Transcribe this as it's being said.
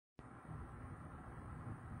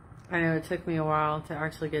I know it took me a while to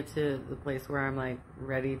actually get to the place where I'm like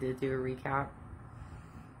ready to do a recap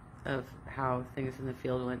of how things in the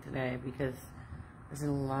field went today, because there's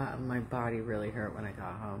a lot of my body really hurt when I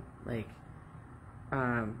got home. Like,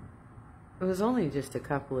 it was only just a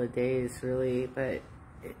couple of days really, but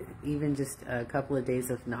even just a couple of days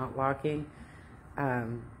of not walking,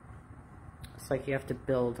 it's like you have to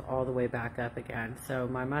build all the way back up again. So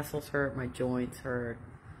my muscles hurt, my joints hurt.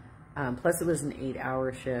 Plus it was an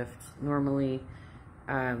 8-hour shift. Normally,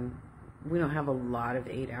 we don't have a lot of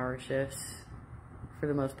 8-hour shifts for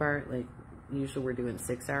the most part. Like, usually we're doing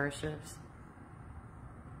 6-hour shifts.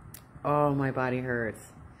 Oh, my body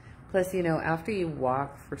hurts. Plus, you know, after you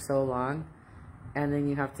walk for so long, and then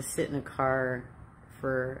you have to sit in a car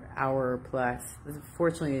for an hour plus.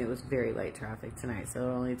 Fortunately, it was very light traffic tonight, so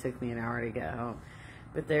it only took me an hour to get home.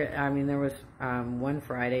 But there was one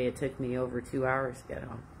Friday, it took me over 2 hours to get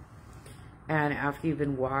home. And after you've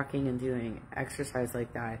been walking and doing exercise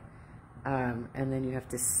like that, and then you have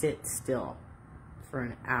to sit still for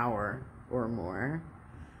an hour or more,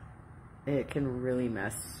 it can really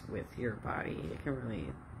mess with your body. It can really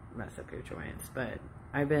mess up your joints. But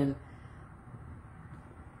I've been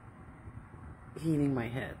heating my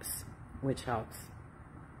hips, which helps.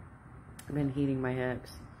 I've been heating my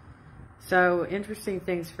hips. So, interesting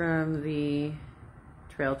things from the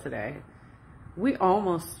trail today. We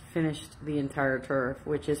almost finished the entire turf,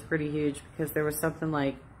 which is pretty huge because there was something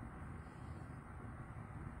like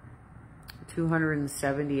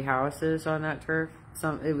 270 houses on that turf.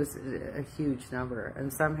 It was a huge number,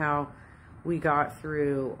 and somehow we got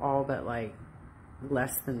through all but like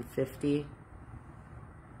less than 50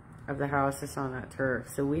 of the houses on that turf.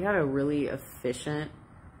 So we had a really efficient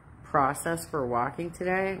process for walking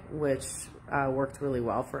today, which worked really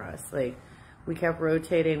well for us. Like, we kept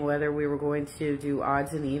rotating whether we were going to do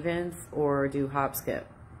odds and evens or do hopscotch.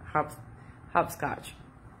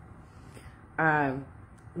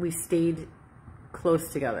 We stayed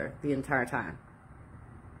close together the entire time.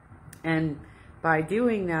 And by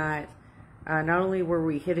doing that, not only were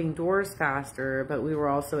we hitting doors faster, but we were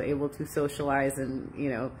also able to socialize and,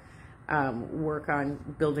 you know, work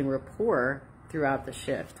on building rapport throughout the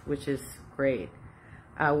shift, which is great.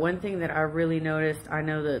 One thing that I really noticed, I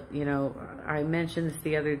know that, you know, I mentioned this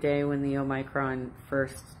the other day when the Omicron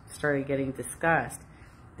first started getting discussed,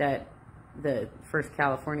 that the first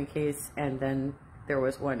California case, and then there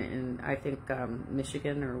was one in, I think,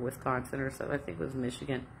 Michigan or Wisconsin or so, I think it was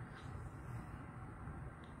Michigan,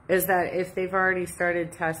 is that if they've already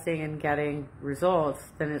started testing and getting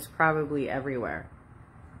results, then it's probably everywhere.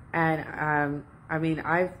 And, I mean,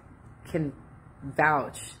 I can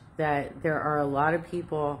vouch that there are a lot of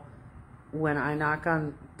people, when I knock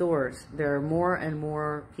on doors, there are more and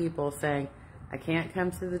more people saying, I can't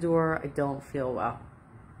come to the door, I don't feel well.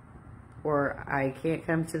 Or, I can't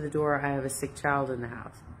come to the door, I have a sick child in the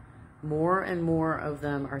house. More and more of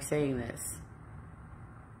them are saying this.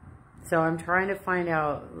 So I'm trying to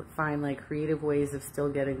find like creative ways of still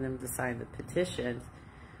getting them to sign the petitions.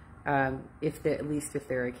 At least if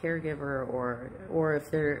they're a caregiver, or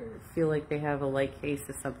if they feel like they have a light case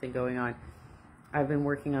of something going on. I've been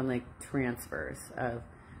working on like transfers of,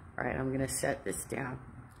 all right, I'm going to set this down,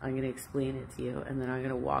 I'm going to explain it to you, and then I'm going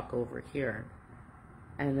to walk over here,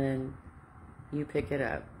 and then you pick it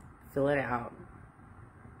up, fill it out,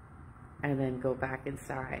 and then go back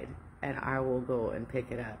inside, and I will go and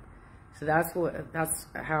pick it up. So that's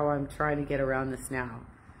how I'm trying to get around this now.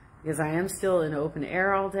 Because I am still in open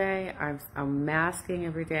air all day. I'm masking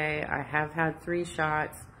every day. I have had 3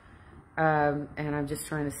 shots. And I'm just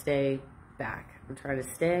trying to stay back. I'm trying to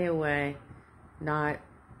stay away, not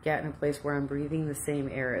get in a place where I'm breathing the same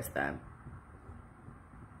air as them.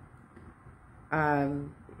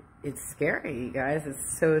 It's scary, you guys.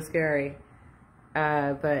 It's so scary.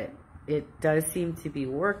 But it does seem to be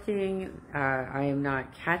working. I am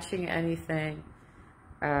not catching anything.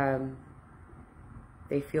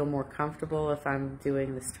 They feel more comfortable if I'm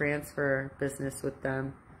doing this transfer business with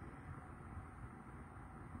them.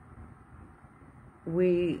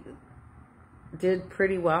 We did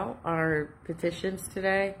pretty well on our petitions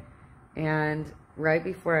today, and right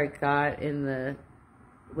before I got in the,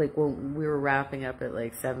 like when we were wrapping up at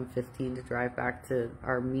like 7:15 to drive back to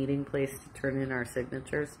our meeting place to turn in our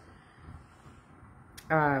signatures,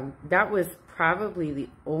 that was probably the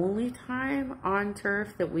only time on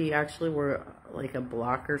turf that we actually were like a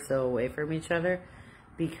block or so away from each other,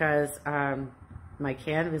 because my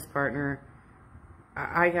canvas partner,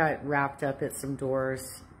 I got wrapped up at some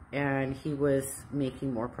doors and he was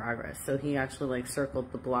making more progress. So he actually like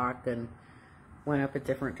circled the block and went up a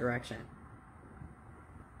different direction.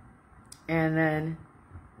 And then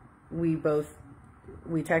we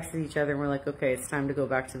texted each other and we're like, okay, it's time to go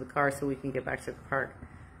back to the car so we can get back to the park.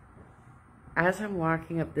 As I'm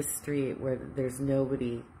walking up the street where there's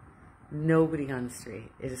nobody on the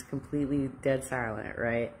street, it is completely dead silent,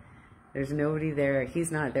 right? There's nobody there.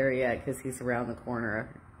 He's not there yet because he's around the corner.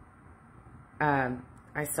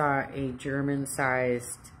 I saw a German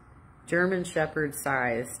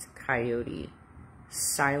Shepherd-sized coyote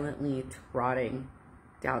silently trotting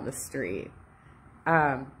down the street.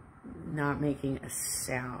 Not making a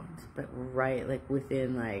sound, but right, like,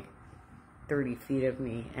 within, like, 30 feet of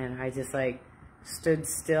me. And I just, like, stood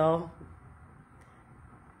still,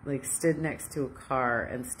 like, stood next to a car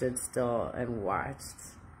and stood still and watched.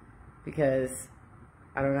 Because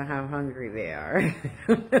I don't know how hungry they are. I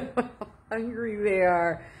don't know how hungry they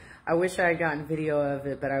are. I wish I had gotten video of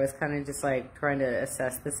it, but I was kind of just, like, trying to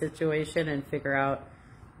assess the situation and figure out,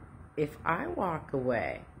 if I walk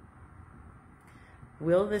away,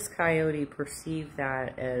 will this coyote perceive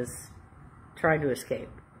that as trying to escape?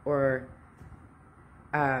 Or,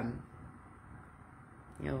 you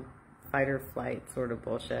know, fight or flight sort of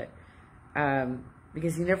bullshit.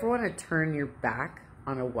 Because you never want to turn your back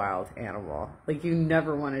on a wild animal. Like, you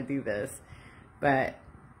never want to do this. But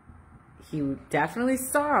he definitely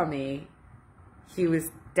saw me. He was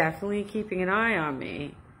definitely keeping an eye on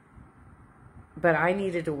me. But I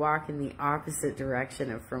needed to walk in the opposite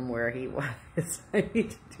direction of from where he was. I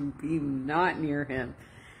needed to be not near him.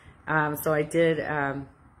 So I did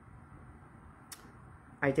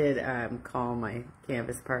call my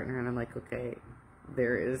canvas partner, and I'm like, okay,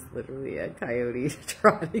 there is literally a coyote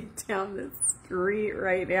trotting down the street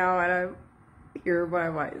right now, and I'm here by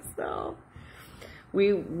myself.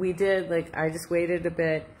 We did, like, I just waited a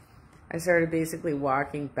bit. I started basically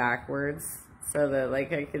walking backwards so that,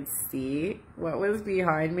 like, I could see what was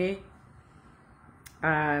behind me.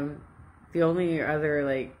 The only other,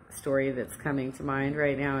 like, story that's coming to mind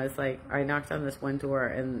right now is, like, I knocked on this one door,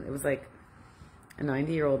 and it was, like, a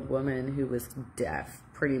 90-year-old woman who was deaf,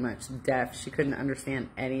 pretty much deaf. She couldn't understand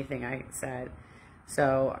anything I said.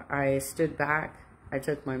 So I stood back. I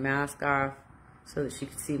took my mask off so that she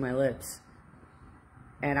could see my lips.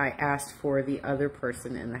 And I asked for the other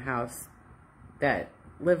person in the house that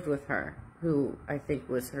lived with her, who I think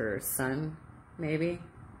was her son, maybe.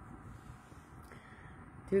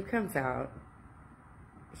 Dude comes out.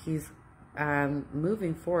 He's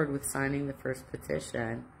moving forward with signing the first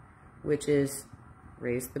petition, which is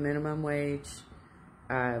raise the minimum wage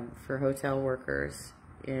for hotel workers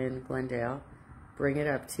in Glendale, bring it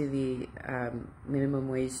up to the minimum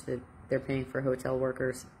wage that they're paying for hotel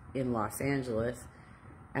workers in Los Angeles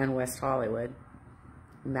and West Hollywood,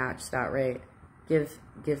 match that rate, give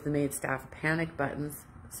the maid staff panic buttons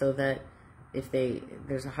so that if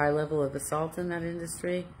there's a high level of assault in that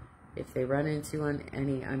industry, if they run into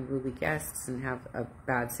any unruly guests and have a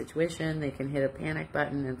bad situation, they can hit a panic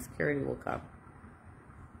button and security will come.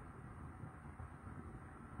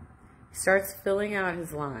 He starts filling out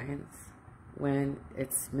his lines when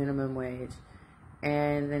it's minimum wage.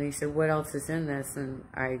 And then he said, what else is in this? And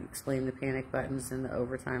I explained the panic buttons and the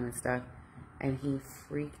overtime and stuff. And he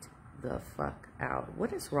freaked the fuck out.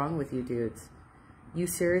 What is wrong with you dudes? You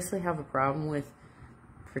seriously have a problem with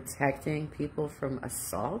protecting people from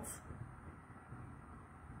assault?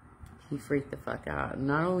 He freaked the fuck out.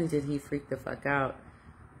 Not only did he freak the fuck out,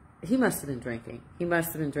 he must have been drinking. He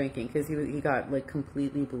must have been drinking because he got, like,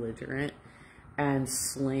 completely belligerent and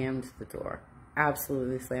slammed the door.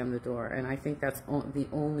 Absolutely slammed the door. And I think that's the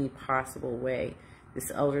only possible way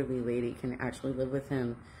this elderly lady can actually live with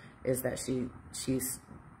him, is that she's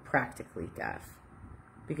practically deaf.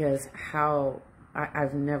 Because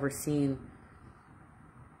I've never seen...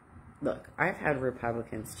 Look, I've had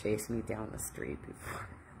Republicans chase me down the street before.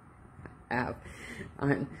 I have.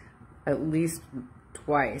 On at least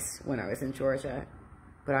twice when I was in Georgia.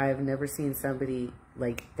 But I have never seen somebody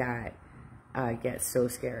like that get so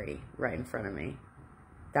scary right in front of me.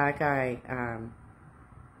 That guy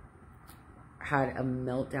had a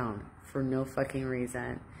meltdown for no fucking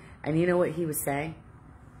reason. And you know what he was saying?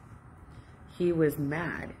 He was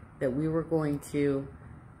mad that we were going to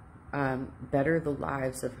better the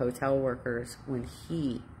lives of hotel workers when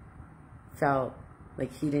he felt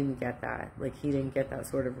like he didn't get that. Like he didn't get that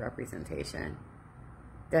sort of representation.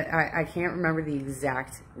 That I can't remember the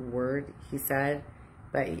exact word he said,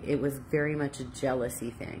 but it was very much a jealousy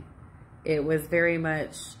thing. It was very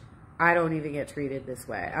much, I don't even get treated this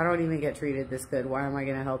way. I don't even get treated this good. Why am I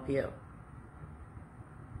going to help you?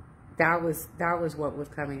 That was what was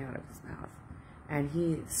coming out of his mouth. And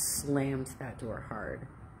he slammed that door hard.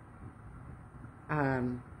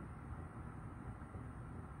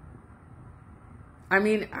 I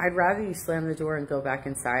mean, I'd rather you slam the door and go back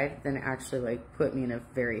inside than actually like put me in a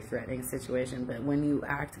very threatening situation. But when you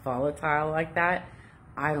act volatile like that,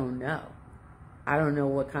 I don't know. I don't know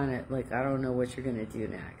what kind of, like, I don't know what you're going to do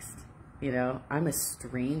next. You know, I'm a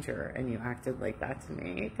stranger and you acted like that to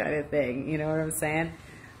me, kind of thing. You know what I'm saying?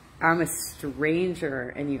 I'm a stranger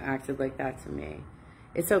and you acted like that to me.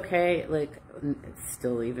 It's okay. Like, it's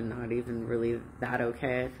still even not even really that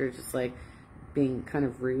okay if you're just like being kind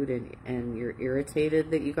of rude and you're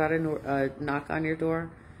irritated that you got a knock on your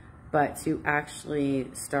door. But to actually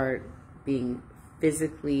start being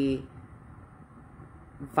physically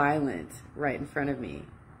violent right in front of me,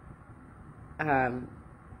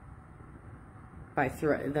 by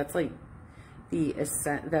that's like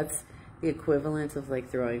that's the equivalent of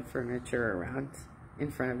like throwing furniture around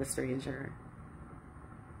in front of a stranger.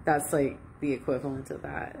 That's like the equivalent of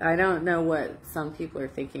that. I don't know what some people are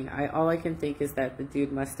thinking. All I can think is that the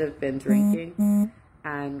dude must have been drinking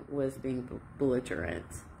and was being belligerent.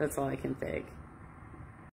 That's all I can think.